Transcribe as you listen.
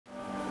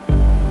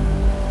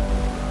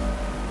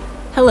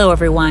Hello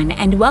everyone,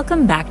 and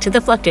welcome back to the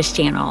Fluctus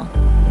Channel.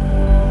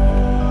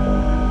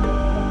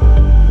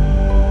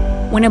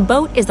 When a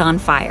boat is on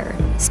fire,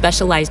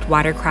 specialized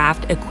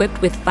watercraft equipped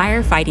with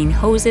firefighting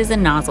hoses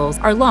and nozzles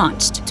are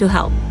launched to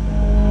help.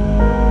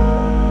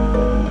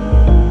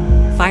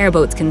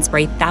 Fireboats can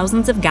spray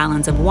thousands of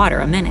gallons of water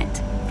a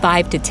minute,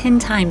 5 to 10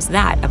 times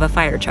that of a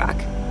fire truck.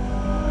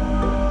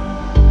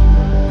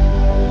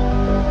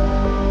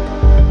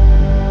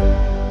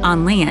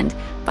 On land,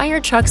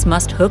 fire trucks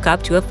must hook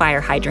up to a fire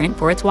hydrant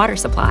for its water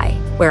supply,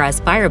 whereas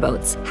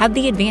fireboats have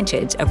the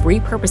advantage of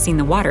repurposing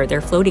the water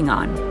they're floating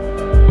on.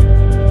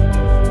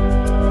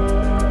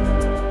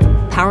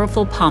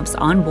 Powerful pumps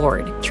on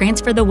board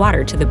transfer the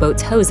water to the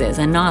boat's hoses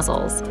and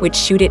nozzles, which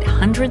shoot it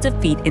hundreds of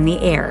feet in the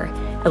air,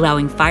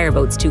 allowing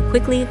fireboats to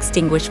quickly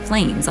extinguish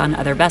flames on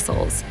other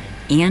vessels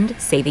and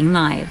saving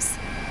lives.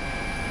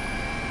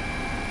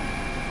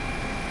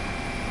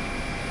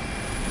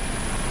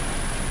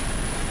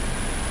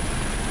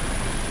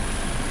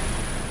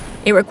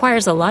 It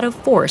requires a lot of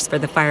force for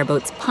the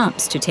fireboat's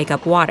pumps to take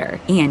up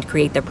water and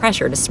create the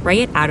pressure to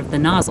spray it out of the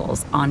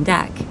nozzles on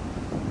deck.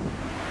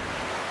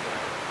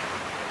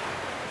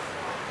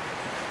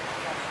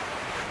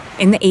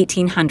 In the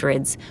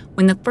 1800s,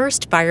 when the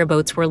first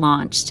fireboats were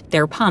launched,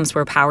 their pumps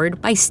were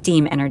powered by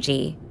steam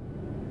energy.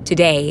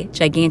 Today,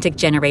 gigantic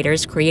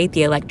generators create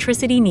the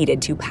electricity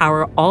needed to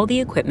power all the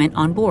equipment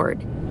on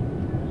board.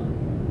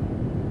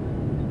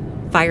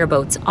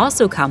 Fireboats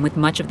also come with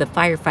much of the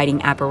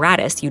firefighting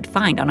apparatus you'd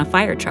find on a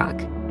fire truck.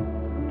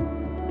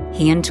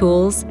 Hand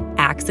tools,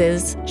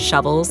 axes,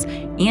 shovels,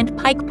 and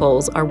pike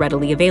poles are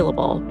readily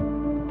available.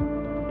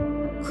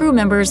 Crew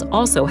members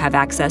also have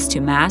access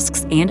to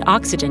masks and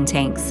oxygen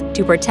tanks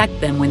to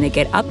protect them when they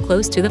get up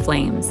close to the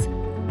flames.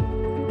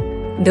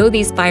 Though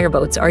these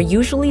fireboats are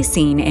usually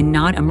seen in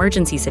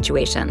non-emergency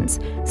situations,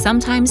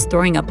 sometimes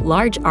throwing up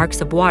large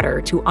arcs of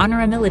water to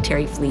honor a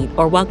military fleet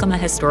or welcome a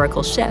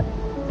historical ship,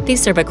 they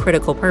serve a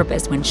critical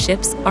purpose when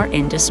ships are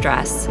in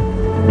distress.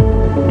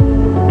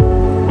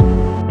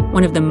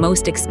 One of the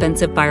most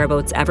expensive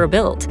fireboats ever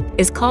built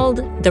is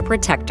called the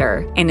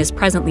Protector and is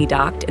presently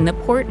docked in the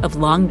port of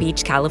Long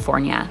Beach,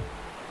 California.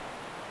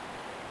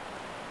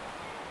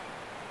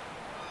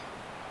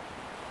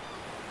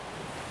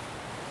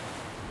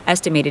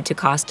 Estimated to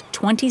cost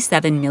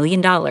 $27 million,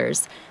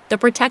 the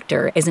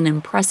Protector is an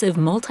impressive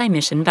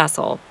multi-mission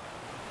vessel.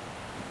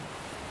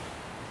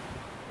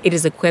 It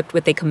is equipped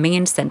with a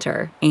command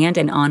center and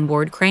an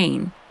onboard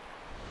crane.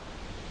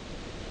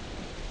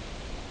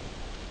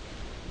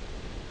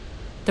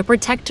 The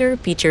Protector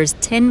features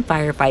 10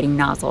 firefighting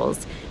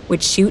nozzles,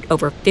 which shoot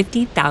over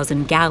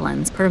 50,000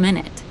 gallons per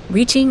minute,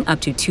 reaching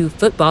up to 2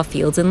 football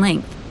fields in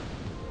length.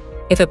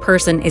 If a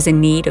person is in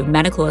need of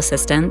medical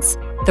assistance,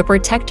 the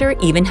Protector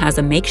even has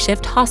a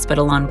makeshift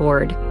hospital on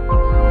board.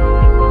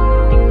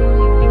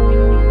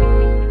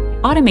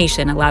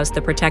 Automation allows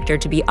the Protector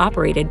to be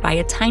operated by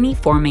a tiny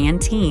 4-man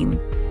team.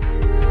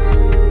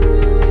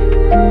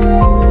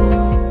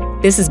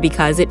 This is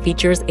because it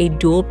features a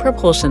dual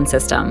propulsion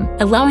system,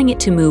 allowing it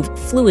to move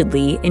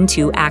fluidly in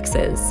 2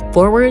 axes,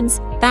 forwards,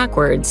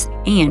 backwards,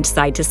 and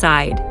side to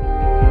side.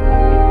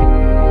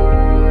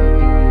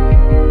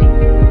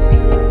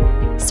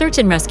 Search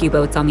and rescue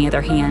boats, on the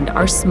other hand,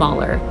 are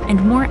smaller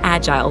and more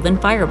agile than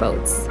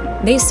fireboats.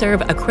 They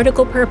serve a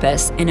critical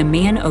purpose in a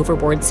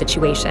man-overboard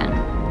situation.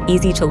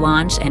 Easy to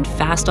launch and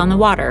fast on the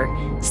water,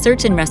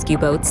 search and rescue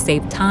boats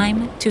save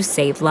time to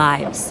save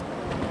lives.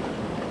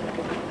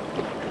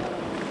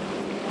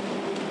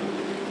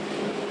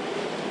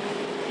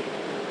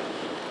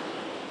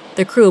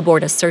 The crew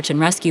aboard a search and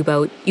rescue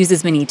boat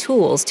uses many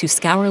tools to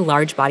scour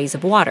large bodies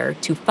of water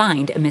to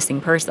find a missing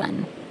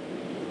person.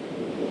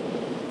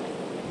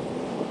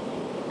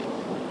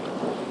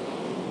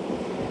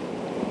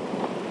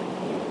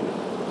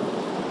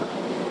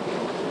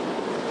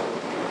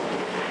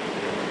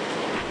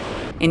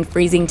 In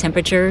freezing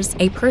temperatures,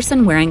 a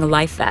person wearing a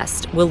life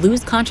vest will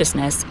lose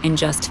consciousness in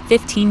just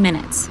 15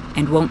 minutes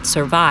and won't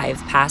survive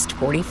past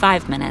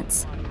 45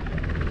 minutes.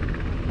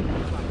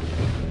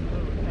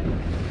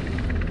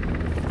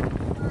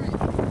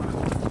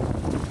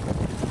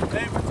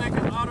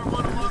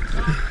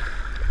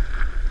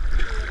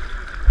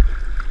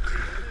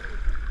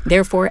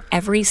 Therefore,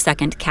 every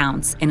second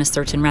counts in a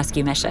search and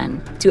rescue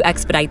mission. To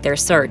expedite their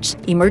search,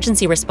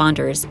 emergency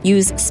responders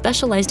use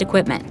specialized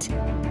equipment.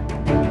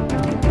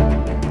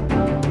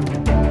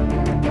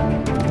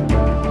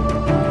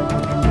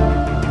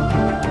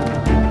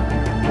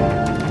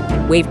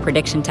 Wave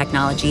prediction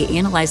technology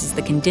analyzes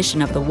the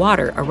condition of the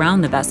water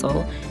around the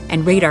vessel,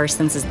 and radar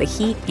senses the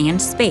heat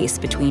and space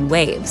between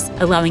waves,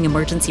 allowing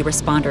emergency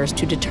responders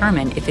to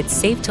determine if it's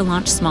safe to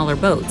launch smaller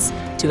boats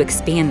to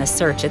expand the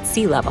search at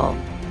sea level.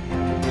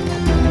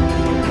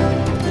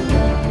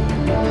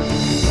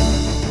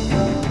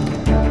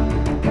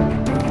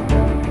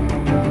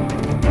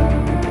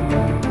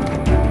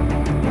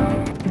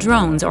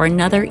 Drones are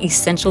another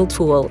essential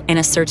tool in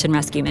a search and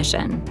rescue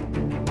mission.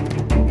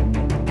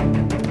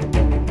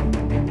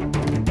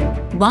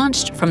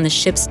 Launched from the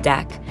ship's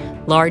deck,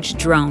 Large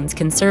drones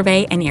can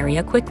survey an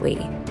area quickly.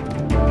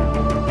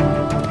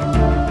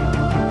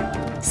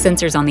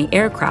 Sensors on the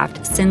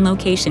aircraft send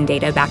location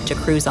data back to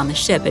crews on the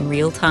ship in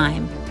real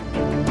time.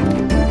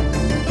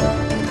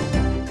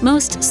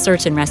 Most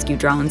search and rescue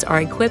drones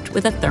are equipped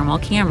with a thermal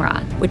camera,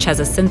 which has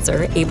a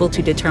sensor able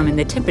to determine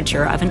the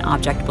temperature of an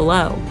object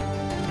below.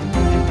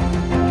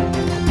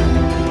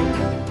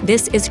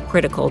 This is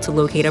critical to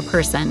locate a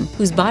person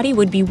whose body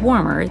would be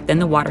warmer than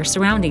the water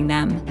surrounding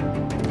them.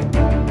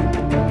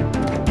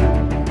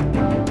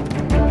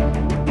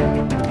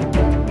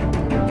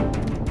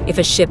 If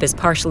a ship is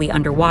partially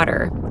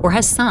underwater or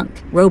has sunk,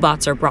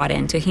 robots are brought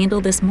in to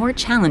handle this more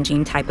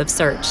challenging type of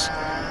search.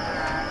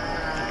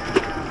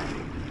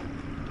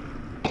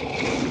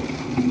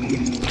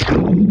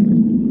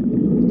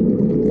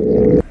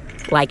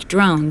 Like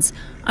drones,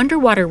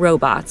 underwater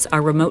robots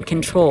are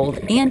remote-controlled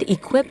and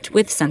equipped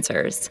with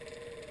sensors.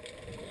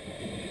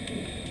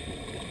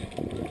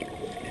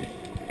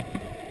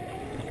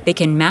 They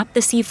can map the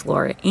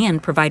seafloor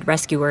and provide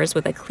rescuers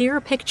with a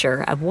clearer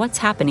picture of what's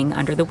happening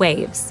under the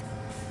waves.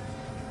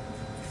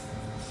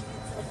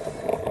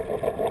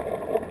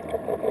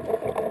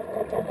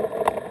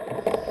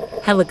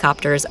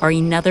 Helicopters are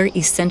another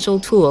essential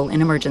tool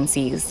in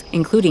emergencies,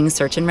 including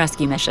search and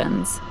rescue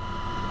missions.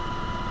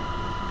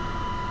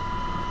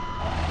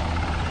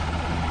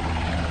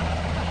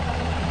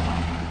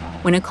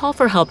 When a call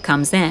for help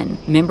comes in,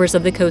 members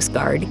of the Coast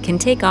Guard can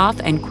take off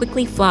and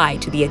quickly fly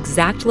to the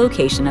exact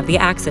location of the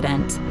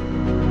accident.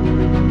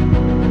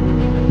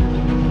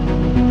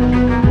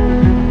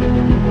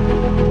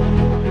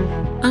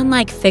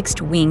 Unlike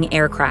fixed-wing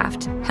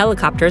aircraft,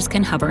 helicopters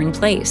can hover in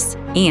place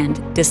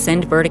and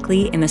descend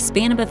vertically in the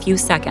span of a few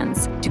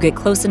seconds to get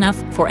close enough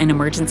for an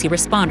emergency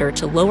responder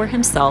to lower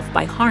himself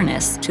by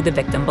harness to the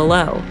victim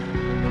below.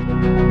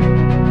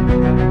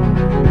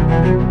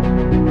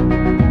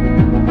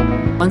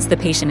 Once the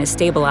patient is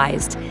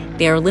stabilized,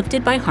 they are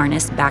lifted by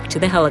harness back to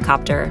the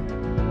helicopter.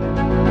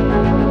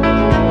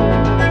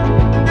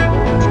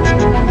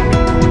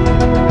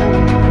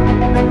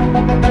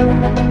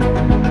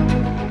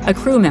 A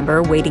crew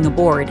member waiting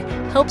aboard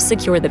helps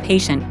secure the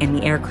patient in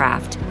the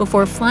aircraft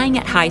before flying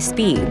at high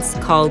speeds,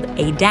 called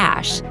a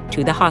dash,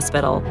 to the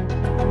hospital.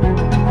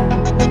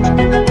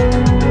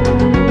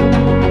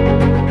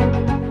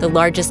 The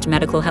largest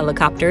medical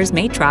helicopters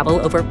may travel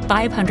over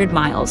 500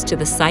 miles to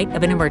the site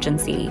of an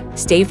emergency,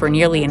 stay for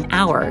nearly an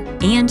hour,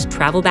 and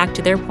travel back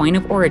to their point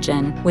of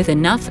origin with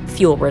enough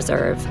fuel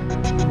reserve.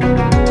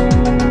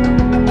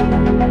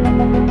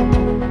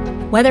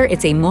 Whether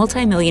it's a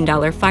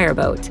multi-million-dollar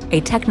fireboat,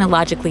 a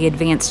technologically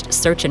advanced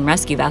search and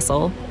rescue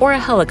vessel, or a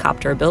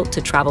helicopter built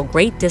to travel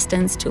great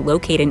distance to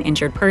locate an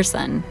injured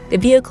person, the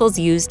vehicles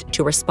used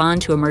to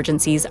respond to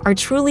emergencies are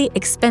truly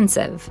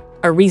expensive.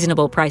 A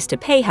reasonable price to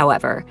pay,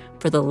 however,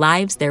 for the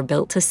lives they're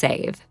built to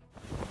save.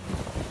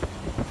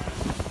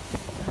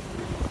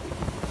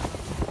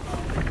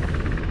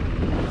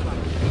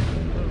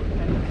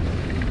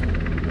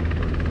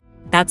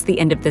 That's the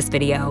end of this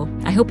video.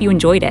 I hope you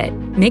enjoyed it.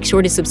 Make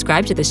sure to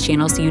subscribe to this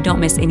channel so you don't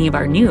miss any of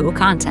our new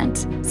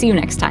content. See you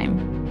next time.